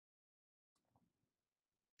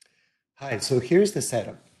Hi, so here's the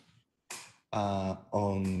setup.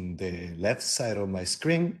 On the left side of my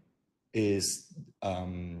screen is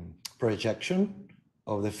projection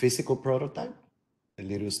of the physical prototype, the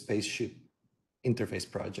little spaceship interface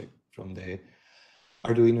project from the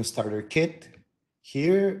Arduino starter kit.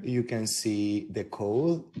 Here you can see the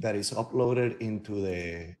code that is uploaded into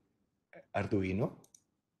the Arduino.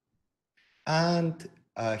 And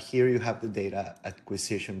here you have the data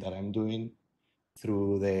acquisition that I'm doing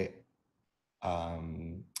through the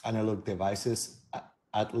analog devices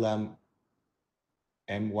Atlam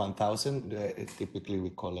M1000. Typically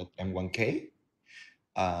we call it M1K.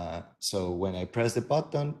 So when I press the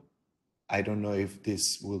button, I don't know if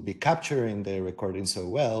this will be capturing the recording so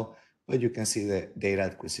well, but you can see the data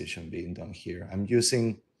acquisition being done here. I'm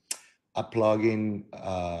using a plugin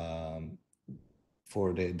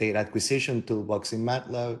for the data acquisition toolbox in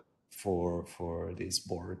MATLAB for this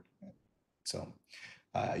board. So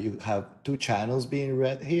you have two channels being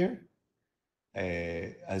read here.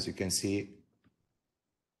 As you can see,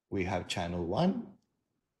 we have channel 1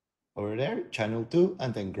 over there, channel 2,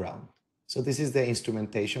 and then ground. So this is the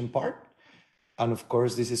instrumentation part. And of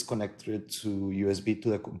course, this is connected to USB to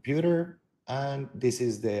the computer. And this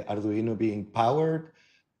is the Arduino being powered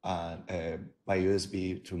by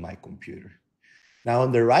USB to my computer. Now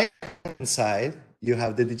on the right hand side, you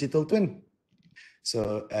have the digital twin.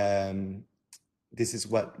 So this is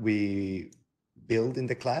what we build in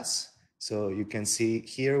the class. So you can see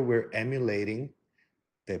here we're emulating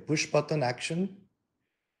the push button action.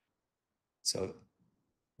 So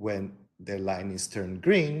when the line is turned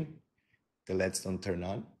green, the LEDs don't turn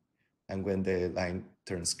on. And when the line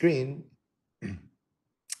turns green,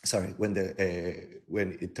 sorry, when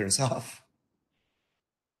it turns off,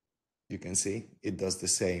 you can see it does the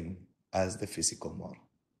same as the physical model.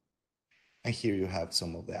 And here you have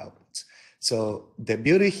some of the outputs. So the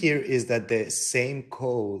beauty here is that the same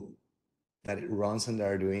code that it runs on the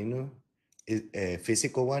Arduino, a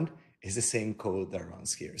physical one, is the same code that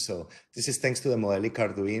runs here. So this is thanks to the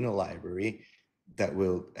Modelica Arduino library that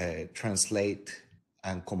will translate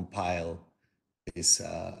and compile this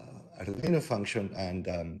Arduino function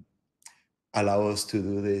and allow us to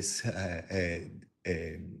do this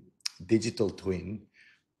digital twin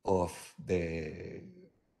of the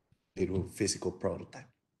little physical prototype.